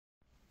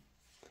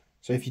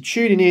So if you're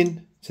tuning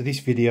in to this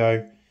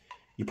video,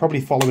 you're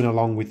probably following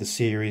along with the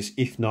series.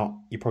 If not,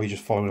 you're probably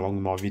just following along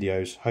with my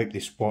videos. Hope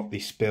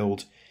this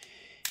build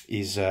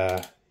is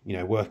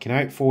working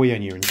out for you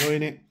and you're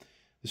enjoying it.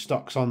 The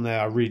stock's on there.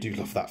 I really do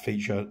love that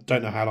feature.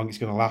 Don't know how long it's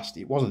going to last.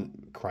 It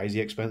wasn't crazy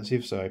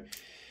expensive, so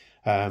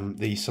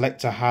the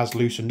selector has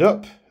loosened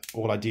up.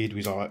 All I did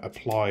was I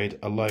applied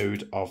a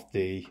load of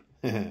the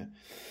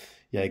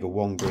Jaeger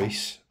 1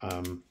 grease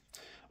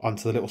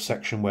onto the little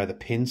section where the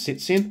pin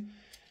sits in,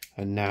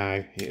 and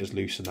now it has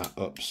loosened that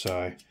up.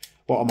 So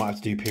what I might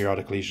have to do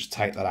periodically is just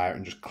take that out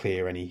and just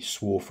clear any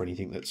swarf or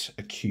anything that's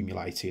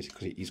accumulated,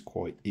 because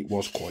it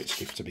was quite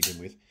stiff to begin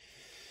with.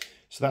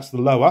 So that's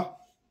the lower.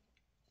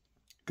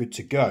 Good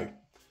to go.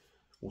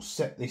 We'll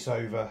set this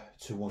over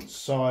to one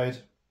side,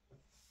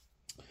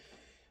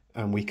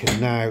 and we can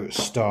now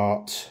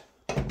start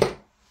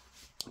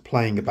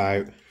playing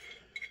about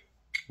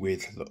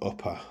with the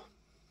upper.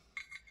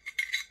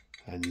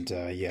 And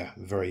yeah,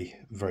 very,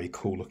 very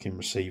cool looking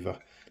receiver.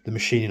 The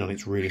machining on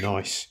it's really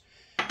nice.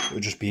 It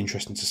would just be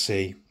interesting to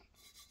see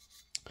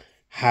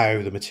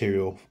how the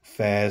material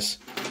fares,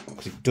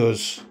 because it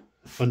does,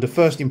 under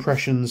first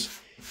impressions,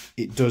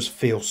 it does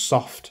feel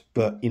soft,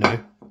 but you know,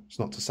 it's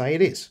not to say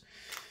it is.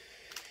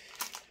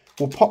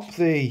 We'll pop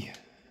the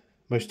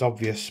most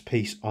obvious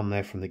piece on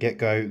there from the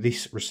get-go.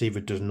 This receiver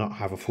does not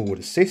have a forward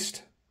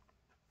assist.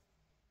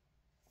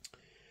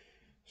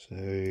 So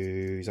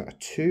is that a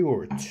 2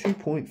 or a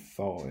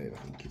 2.5? I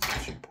think it's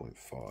a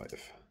 2.5.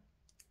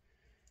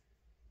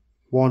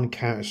 One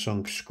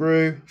countersunk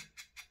screw,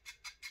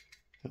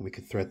 and we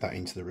can thread that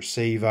into the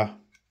receiver.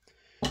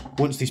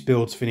 Once this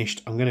build's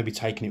finished, I'm going to be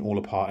taking it all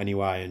apart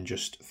anyway and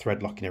just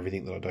thread locking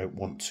everything that I don't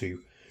want to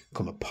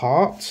come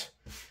apart.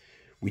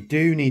 We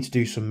do need to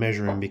do some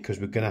measuring because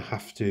we're going to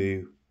have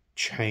to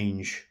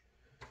change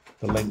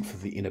the length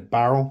of the inner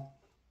barrel.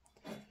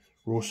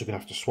 We're also going to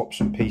have to swap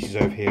some pieces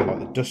over here, like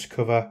the dust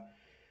cover,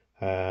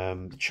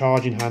 the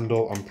charging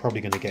handle. I'm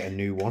probably going to get a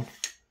new one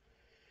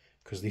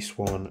because this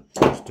one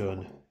was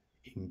done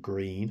in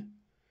green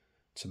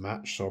to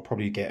match, so I'll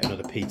probably get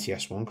another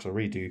PTS one because I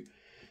really do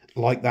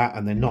like that,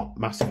 and they're not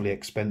massively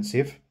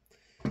expensive.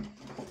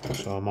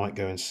 So I might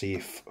go and see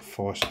if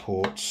Fire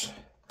Support's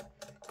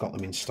got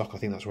them in stock. I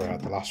think that's where I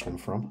had the last one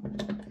from,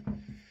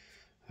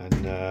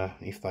 and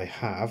if they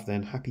have,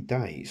 then happy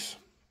days.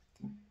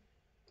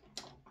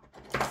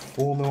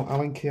 4mm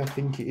Allen key, I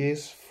think it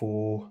is,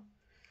 for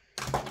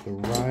the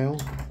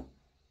rail.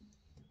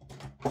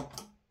 I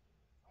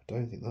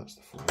don't think that's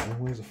the 4mm.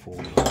 Where's the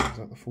 4mm? Is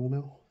that the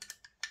 4mm?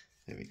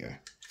 There we go. I'm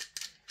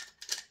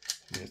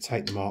going to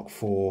take the Mark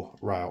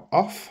IV rail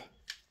off.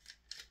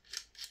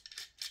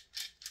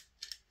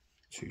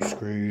 2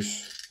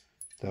 screws.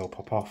 They'll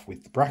pop off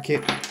with the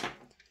bracket.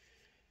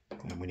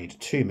 And we need a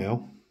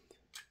 2mm.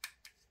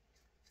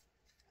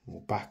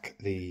 We'll back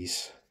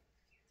these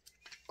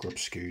grub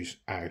screws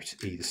out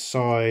either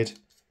side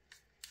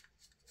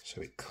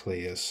so it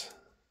clears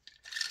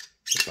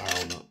the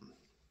barrel nut.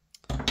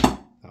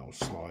 That will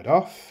slide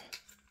off.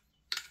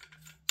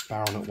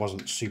 Barrel nut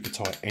wasn't super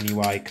tight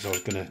anyway because I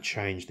was going to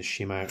change the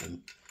shim out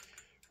and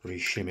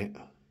re-shim it.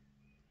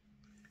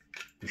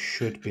 We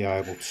should be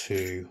able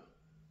to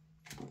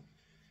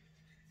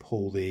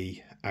pull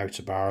the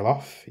outer barrel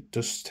off. It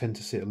does tend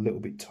to sit a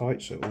little bit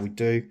tight, so all we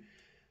do,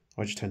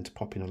 I just tend to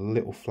pop in a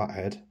little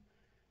flathead,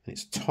 and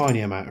it's a tiny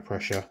amount of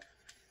pressure,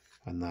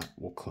 and that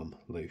will come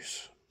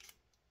loose.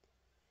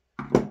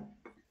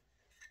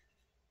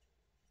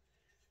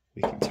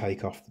 We can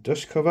take off the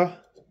dust cover.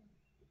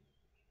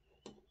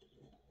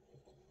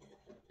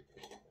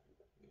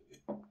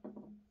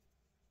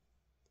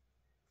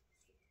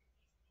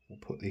 We'll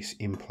put this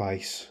in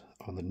place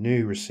on the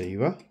new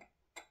receiver.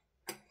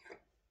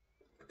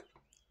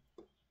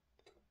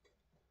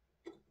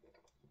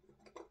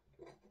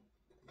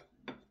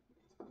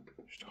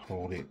 Just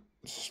hold it,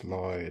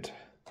 slide,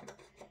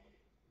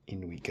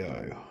 in we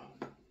go.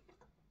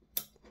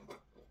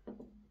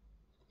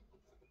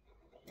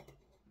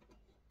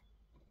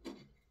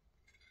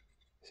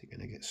 Is it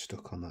going to get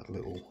stuck on that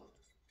little...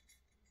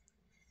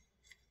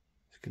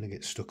 It's going to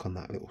get stuck on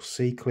that little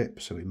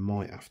C-clip, so we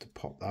might have to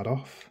pop that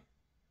off.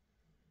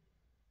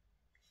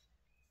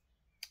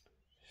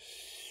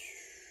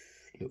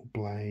 Little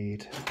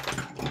blade.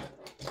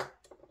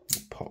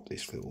 We'll pop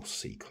this little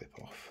C-clip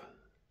off.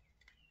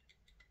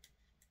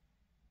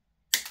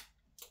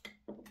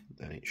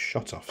 Then it's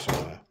shot off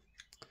somewhere.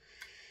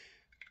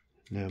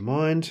 Never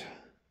mind.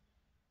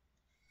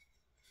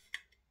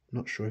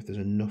 Not sure if there's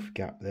enough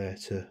gap there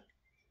to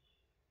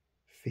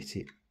fit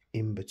it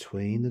in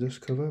between the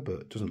dust cover, but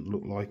it doesn't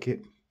look like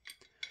it.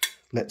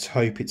 Let's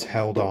hope it's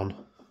held on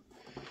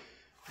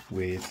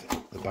with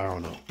the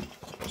barrel nut.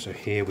 So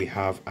here we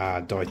have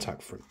our die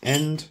tack front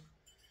end.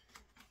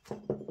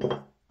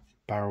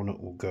 Barrel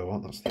nut will go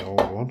on, that's the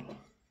old one.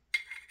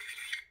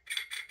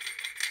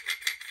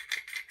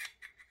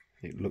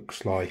 It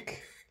looks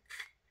like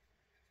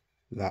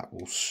that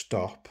will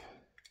stop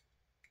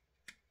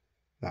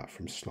that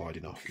from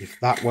sliding off. If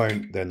that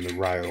won't, then the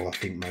rail I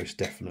think most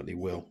definitely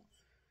will.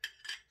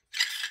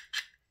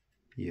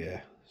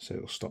 Yeah, so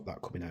it'll stop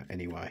that coming out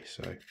anyway,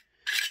 so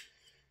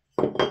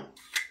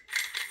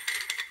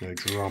no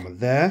drama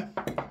there.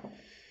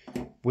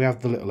 We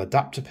have the little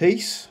adapter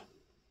piece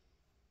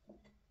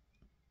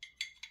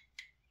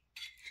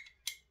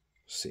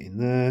sitting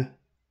there.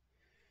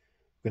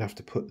 We're going to have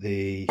to put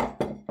the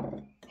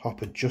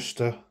hop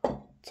adjuster,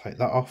 take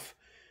that off.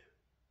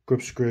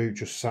 Grub screw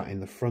just sat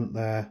in the front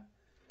there.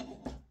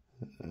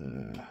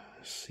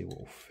 Let's see what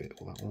will fit.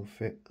 Will that one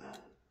fit?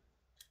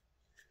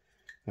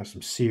 There's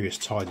some serious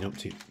tidying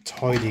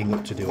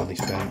up to do on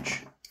this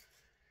bench.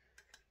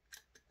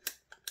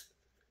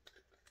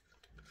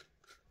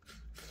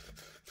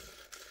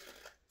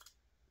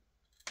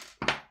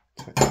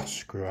 Take that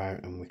screw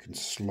out and we can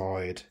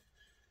slide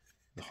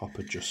the hop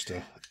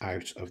adjuster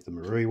out of the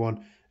Marui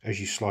one. As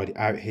you slide it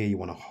out here, you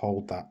want to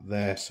hold that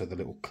there so the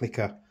little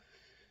clicker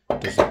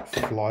doesn't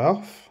fly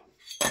off.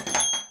 Don't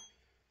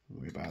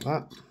worry about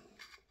that.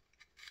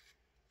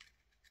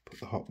 Put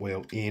the hot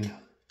wheel in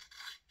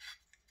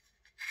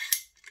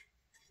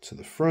to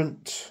the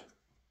front.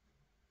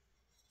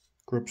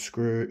 Grub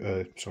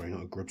screw, sorry,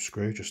 not a grub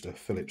screw, just a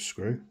Phillips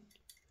screw.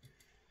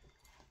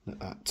 Let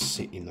that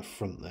sit in the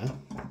front there,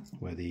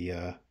 where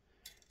the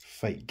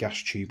fake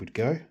gas tube would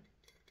go.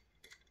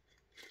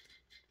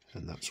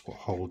 And that's what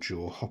holds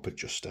your hop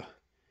adjuster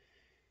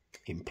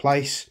in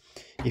place.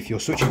 If you're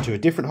switching to a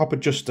different hop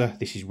adjuster,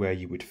 this is where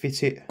you would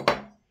fit it.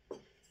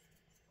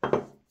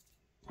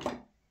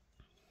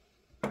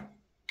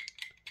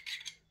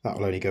 That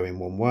will only go in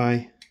one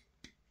way.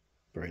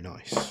 Very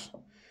nice.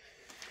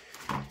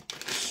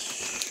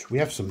 We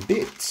have some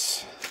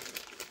bits.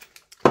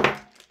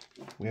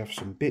 We have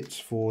some bits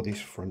for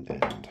this front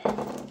end.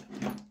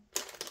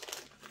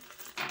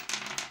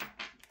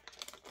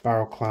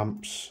 Barrel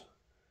clamps.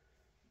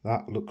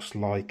 That looks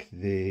like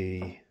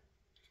the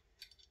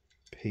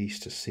piece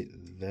to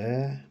sit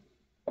there.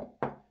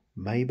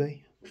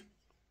 Maybe.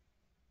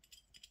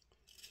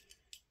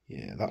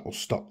 Yeah, that will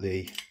stop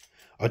the...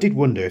 I did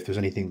wonder if there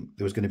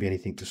was going to be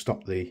anything to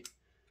stop the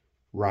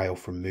rail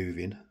from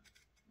moving.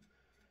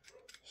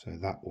 So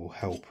that will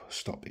help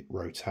stop it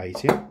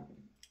rotating.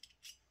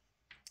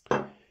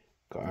 Got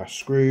our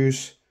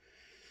screws.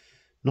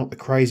 Not the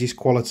craziest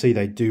quality.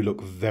 They do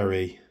look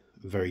very,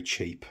 very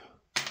cheap.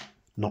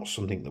 Not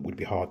something that would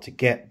be hard to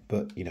get,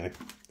 but you know,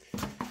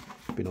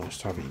 it'd be nice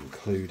to have it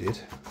included.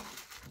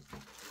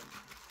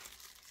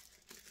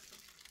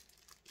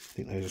 I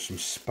think those are some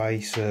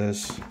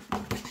spacers.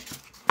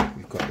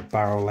 We've got the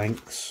barrel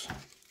lengths.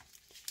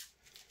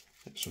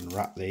 Let's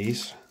unwrap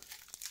these.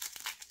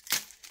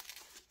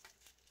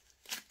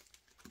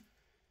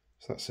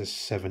 So that says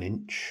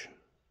 7-inch.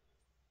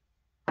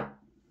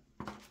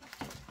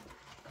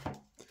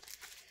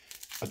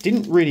 I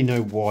didn't really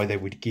know why they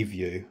would give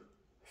you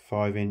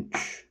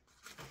 5-inch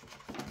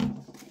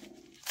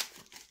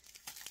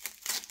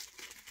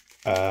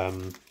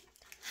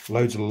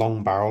loads of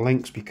long barrel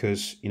lengths,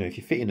 because you know, if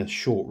you fit in a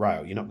short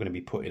rail, you're not going to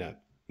be putting a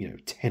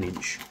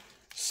 10-inch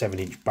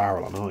 7-inch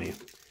barrel on, are you?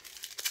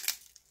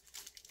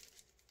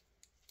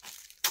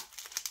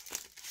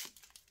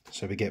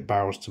 So we get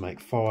barrels to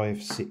make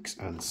 5, 6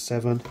 and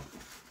 7.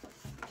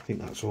 I think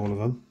that's all of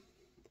them.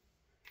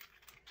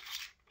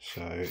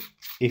 So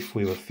if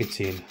we were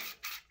fitting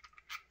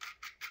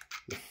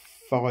the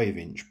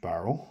 5-inch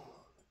barrel,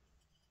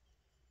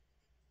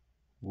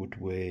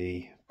 would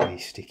we be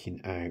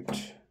sticking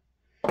out?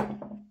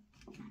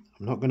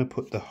 I'm not going to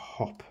put the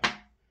hop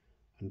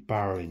and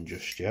barrel in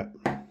just yet,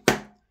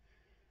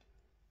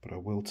 but I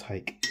will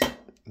take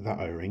that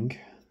O-ring,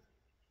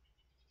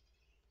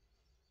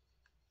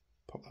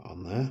 pop that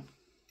on there,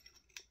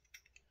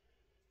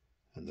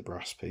 and the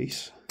brass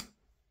piece.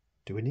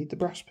 Do we need the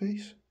brass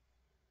piece?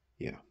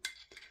 Yeah,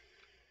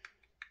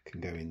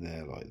 can go in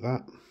there like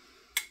that.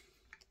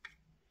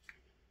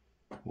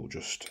 We'll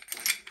just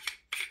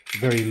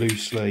very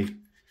loosely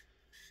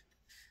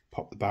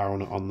pop the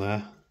barrel on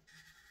there.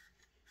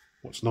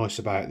 What's nice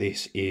about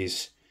this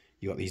is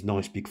you got these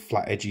nice big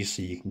flat edges,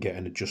 so you can get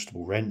an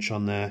adjustable wrench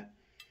on there.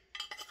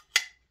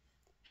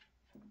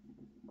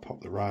 Pop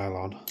the rail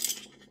on.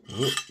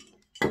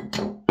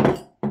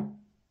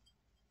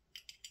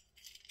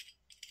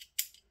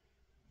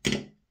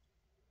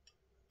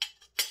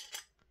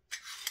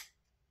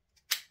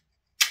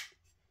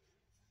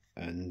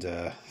 And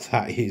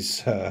that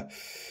is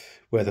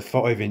where the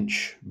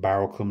 5-inch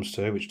barrel comes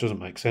to, which doesn't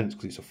make sense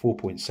because it's a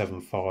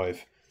 4.75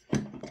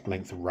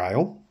 length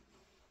rail.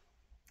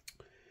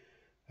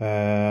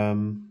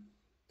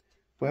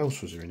 What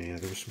else was there in here?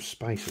 There were some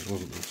spacers,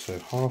 wasn't there? So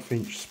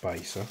 1/2-inch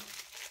spacer.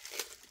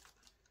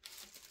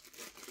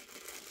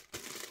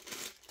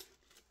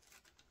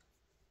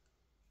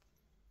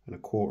 And a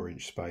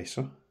 1/4-inch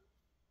spacer.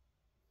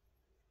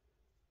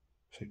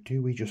 So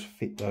do we just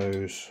fit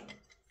those?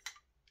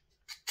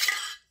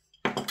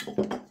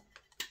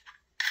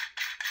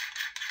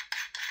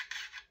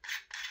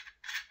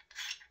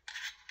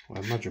 I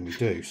imagine we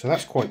do. So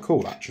that's quite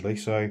cool actually.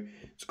 So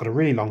it's got a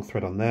really long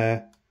thread on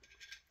there.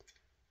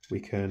 We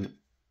can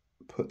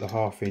put the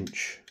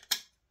 1/2-inch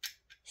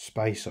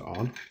spacer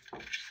on.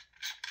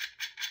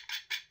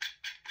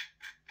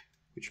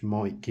 which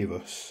might give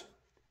us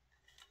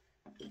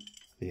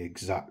the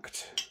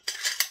exact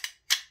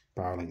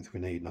barrel length we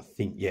need. And I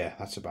think, yeah,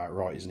 that's about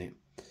right, isn't it?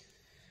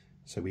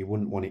 So we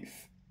wouldn't want it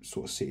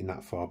sort of sitting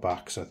that far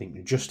back. So I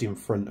think just in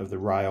front of the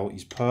rail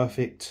is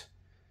perfect.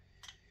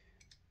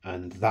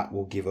 And that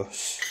will give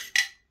us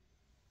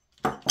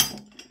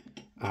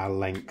our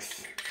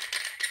length.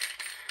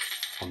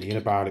 On the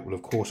inner barrel, it will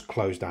of course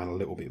close down a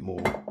little bit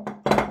more.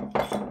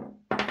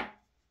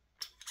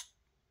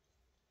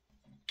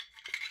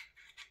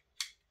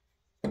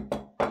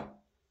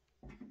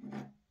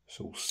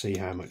 So we'll see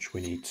how much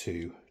we need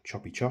to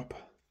choppy chop.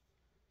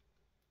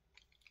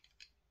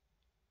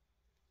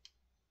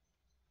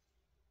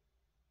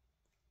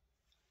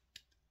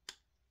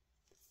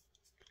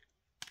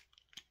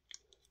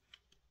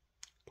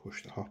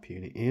 Push the hop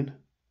unit in.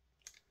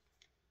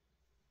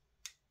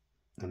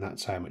 And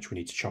that's how much we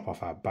need to chop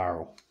off our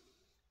barrel.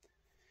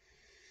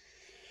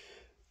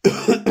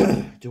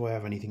 Do I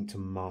have anything to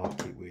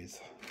mark it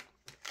with?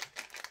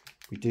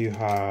 We do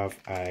have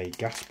a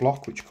gas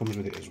block which comes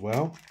with it as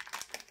well.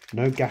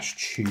 No gas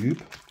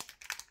tube.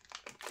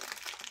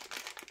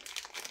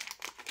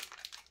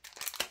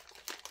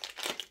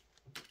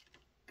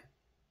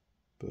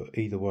 But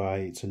either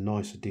way, it's a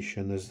nice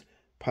addition. There's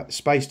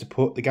space to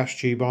put the gas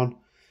tube on.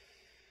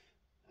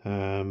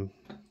 So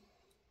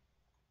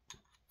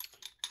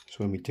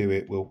when we do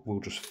it,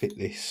 we'll just fit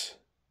this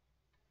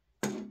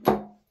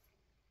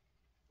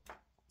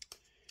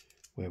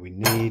where we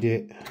need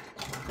it.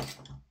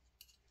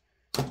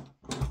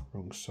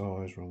 Wrong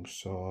size,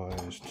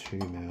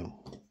 2mm.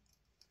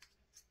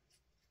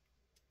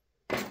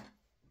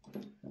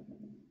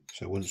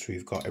 So once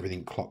we've got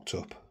everything clocked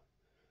up,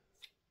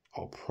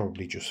 I'll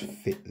probably just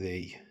fit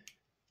the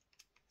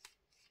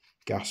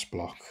gas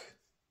block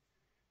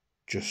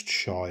just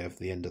shy of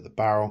the end of the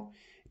barrel.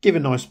 Give a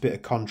nice bit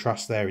of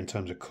contrast there in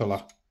terms of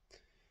colour,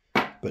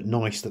 but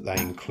nice that they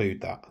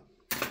include that.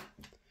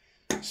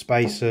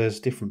 Spacers,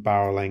 different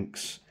barrel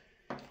lengths,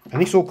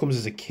 and this all comes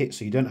as a kit,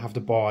 so you don't have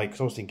to buy,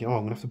 because I was thinking, oh,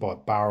 I'm going to have to buy a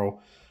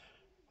barrel.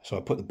 So I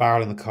put the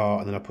barrel in the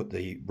cart, and then I put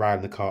the rail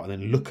in the cart, and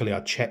then luckily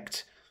I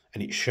checked,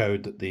 and it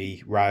showed that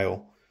the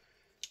rail,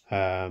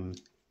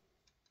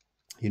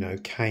 you know,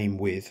 came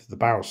with the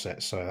barrel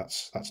set, so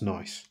that's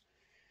nice.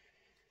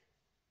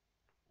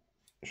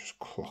 Just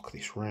clock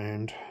this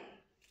round.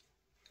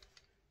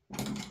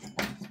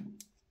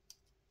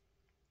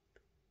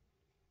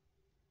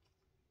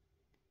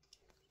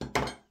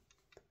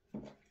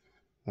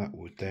 That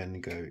would then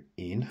go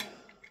in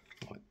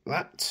like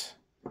that.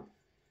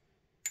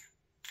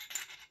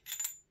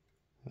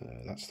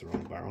 That's the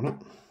wrong barrel nut.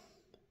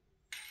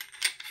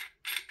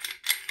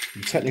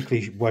 You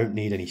technically won't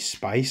need any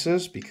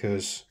spacers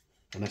because,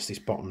 unless this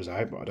bottoms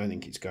out, but I don't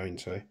think it's going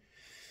to.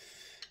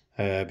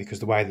 Because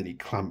the way that it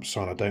clamps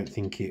on, I don't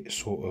think it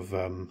sort of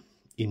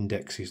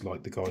indexes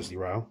like the Geisley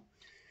rail.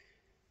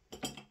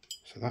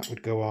 So that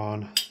would go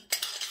on,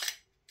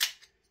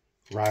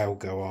 rail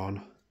go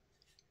on,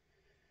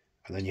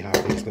 and then you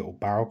have these little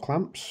barrel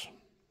clamps.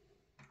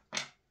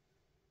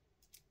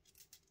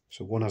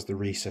 So one has the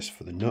recess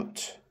for the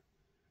nut,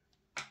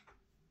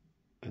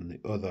 and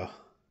the other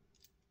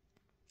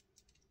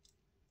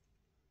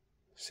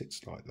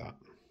sits like that.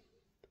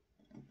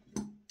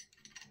 So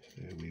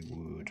we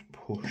would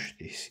push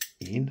this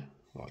in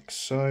like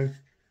so.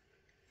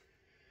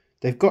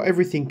 They've got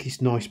everything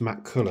this nice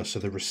matte colour, so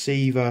the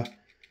receiver,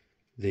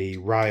 the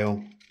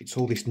rail, it's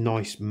all this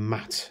nice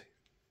matte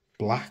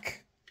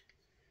black.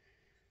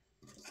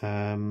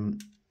 So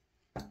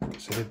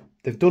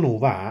they've done all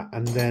that,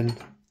 and then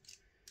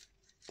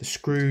the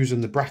screws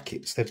and the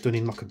brackets they've done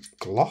in like a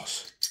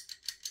gloss.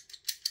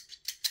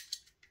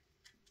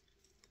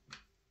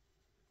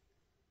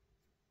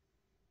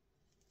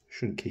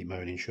 Shouldn't keep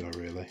moaning, should I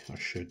really? I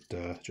should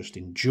just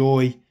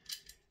enjoy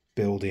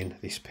building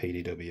this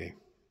PDW.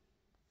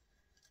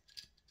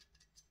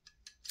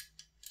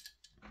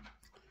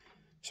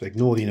 So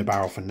ignore the inner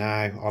barrel for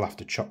now. I'll have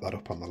to chop that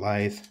up on the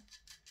lathe.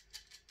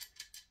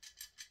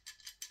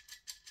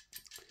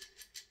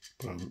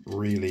 But I'm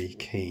really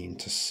keen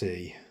to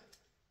see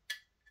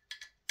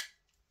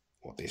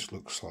what this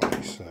looks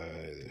like. So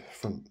the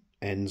front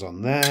ends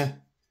on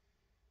there.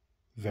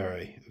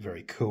 Very,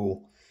 very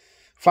cool.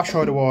 Flash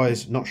hider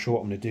wise, not sure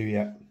what I'm going to do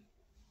yet.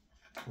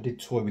 I did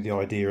toy with the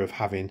idea of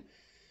having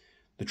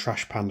the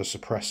Trash Panda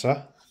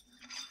suppressor.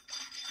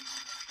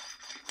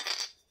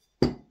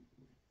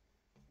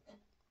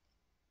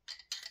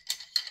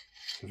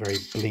 A very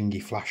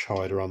blingy flash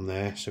hider on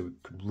there, so we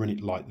could run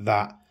it like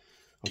that.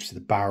 Obviously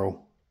the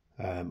barrel,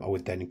 I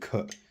would then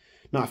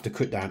not have to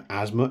cut down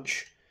as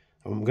much.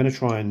 I'm going to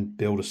try and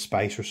build a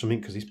spacer or something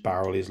because this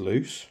barrel is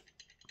loose.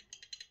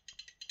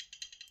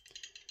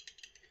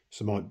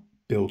 So I might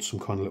build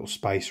some kind of little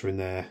spacer in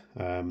there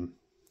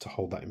to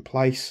hold that in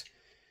place.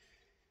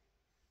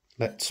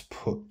 Let's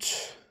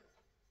put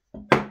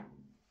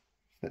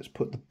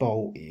the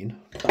bolt in.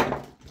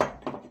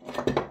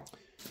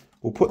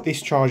 We'll put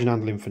this charging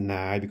handle in for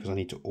now because I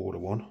need to order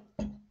one.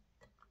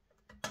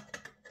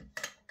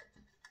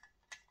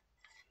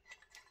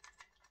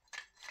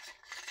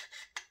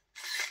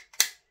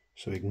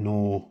 So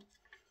ignore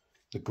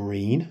the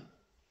green.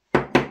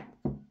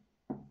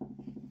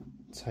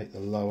 Take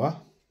the lower.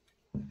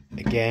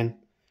 Again,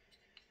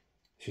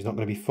 this is not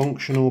going to be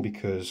functional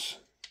because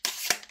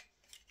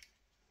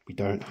we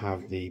don't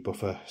have the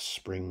buffer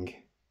spring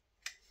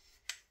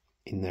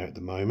in there at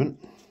the moment.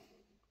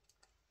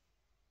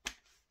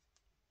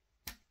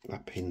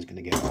 That pin's going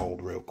to get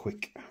old real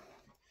quick.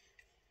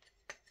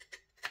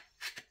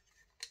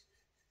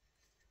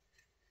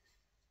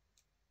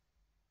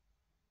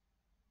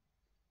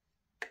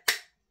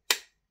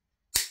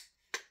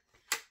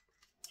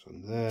 So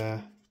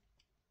there,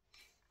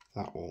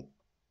 that will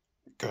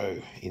go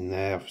in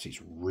there. Obviously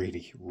it's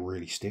really,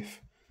 really stiff.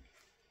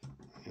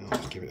 And I'll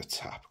just give it a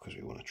tap because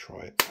we want to try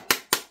it.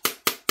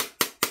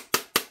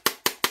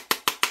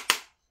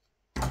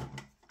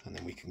 And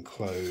then we can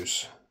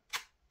close.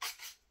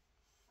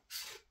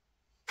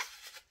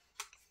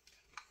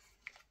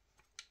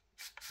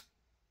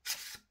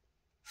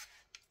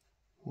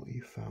 What are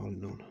you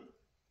fouling on?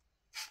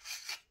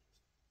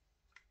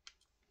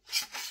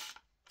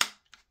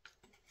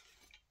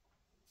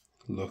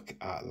 Look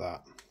at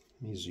that.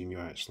 Let me zoom you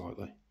out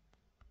slightly.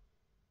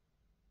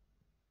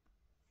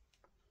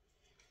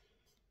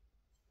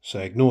 So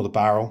ignore the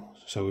barrel.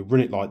 So we run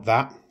it like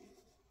that.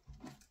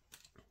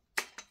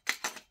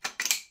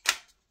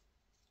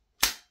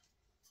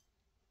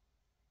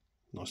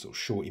 Nice little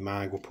shorty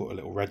mag. We'll put a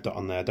little red dot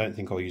on there. I don't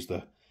think I'll use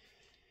the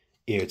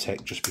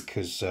EOTech just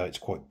because it's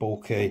quite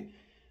bulky.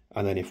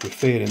 And then if we're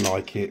feeling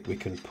like it, we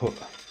can put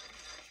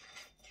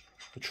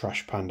the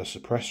Trash Panda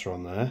suppressor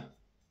on there.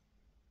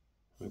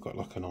 We've got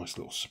like a nice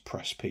little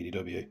suppressed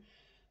PDW.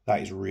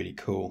 That is really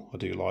cool. I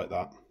do like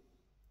that.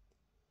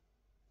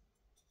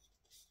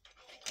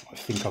 I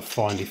think I've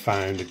finally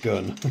found a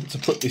gun to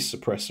put this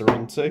suppressor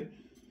into.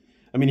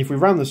 I mean, if we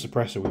ran the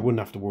suppressor, we wouldn't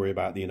have to worry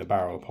about the inner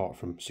barrel apart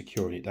from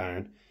securing it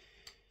down.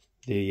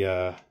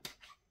 The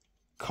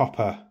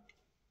copper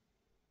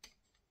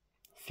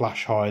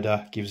flash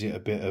hider gives it a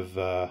bit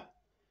of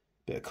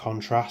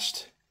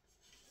contrast.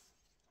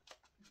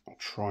 I'll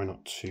try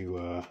not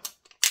to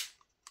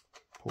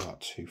pull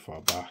that too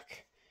far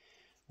back.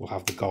 We'll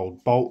have the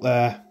gold bolt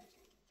there.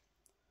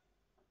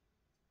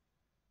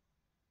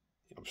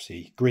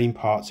 Obviously, green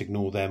parts,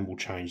 ignore them, we'll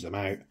change them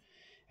out,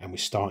 and we're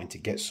starting to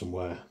get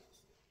somewhere.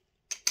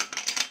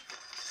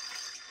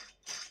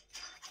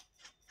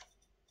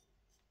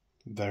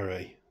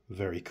 Very,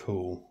 very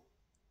cool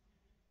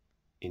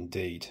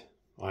indeed.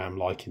 I am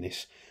liking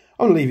this.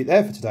 I'm going to leave it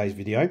there for today's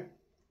video.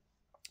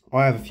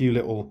 I have a few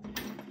little,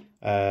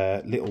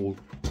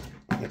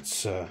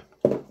 let's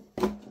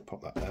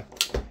pop that there.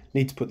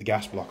 Need to put the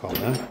gas block on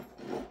there.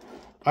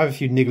 I have a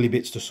few niggly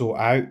bits to sort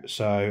out,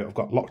 so I've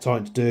got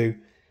Loctite to do.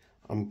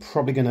 I'm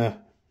probably going to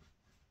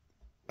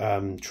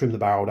trim the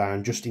barrel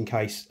down just in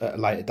case at a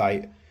later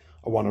date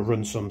I want to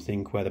run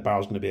something where the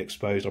barrel's going to be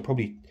exposed. I'll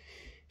probably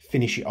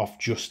finish it off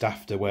just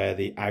after where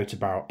the outer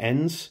barrel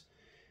ends.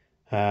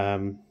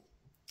 But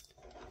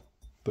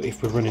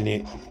if we're running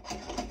it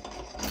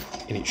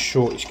in its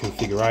shortest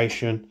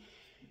configuration,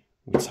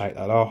 we'll take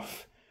that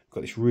off. I've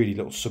got this really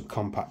little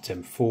subcompact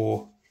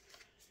M4.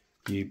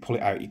 You pull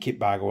it out your kit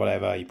bag or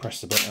whatever, you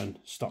press the button,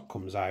 stock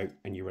comes out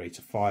and you're ready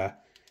to fire.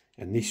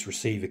 And this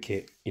receiver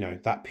kit, you know,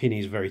 that pin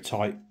is very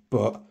tight,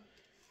 but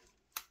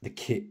the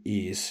kit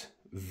is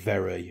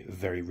very,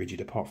 very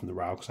rigid, apart from the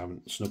rail because I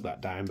haven't snugged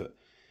that down. But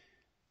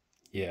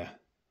yeah,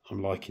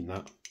 I'm liking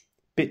that.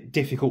 Bit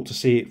difficult to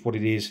see what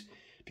it is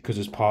because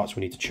there's parts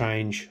we need to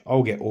change.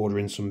 I'll get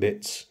ordering some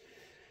bits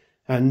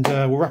and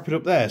we'll wrap it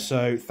up there.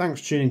 So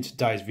thanks for tuning in to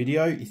today's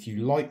video. If you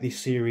like this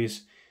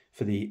series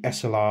for the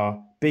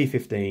SLR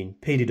B15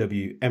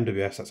 PDW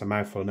MWS, that's a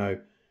mouthful, no,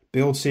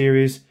 build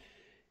series,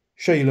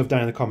 show your love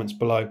down in the comments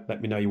below.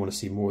 Let me know you want to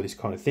see more of this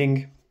kind of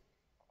thing.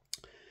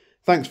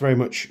 Thanks very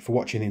much for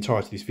watching the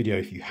entirety of this video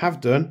if you have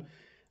done.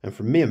 And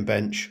from me and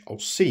Bench, I'll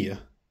see you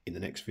in the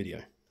next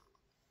video.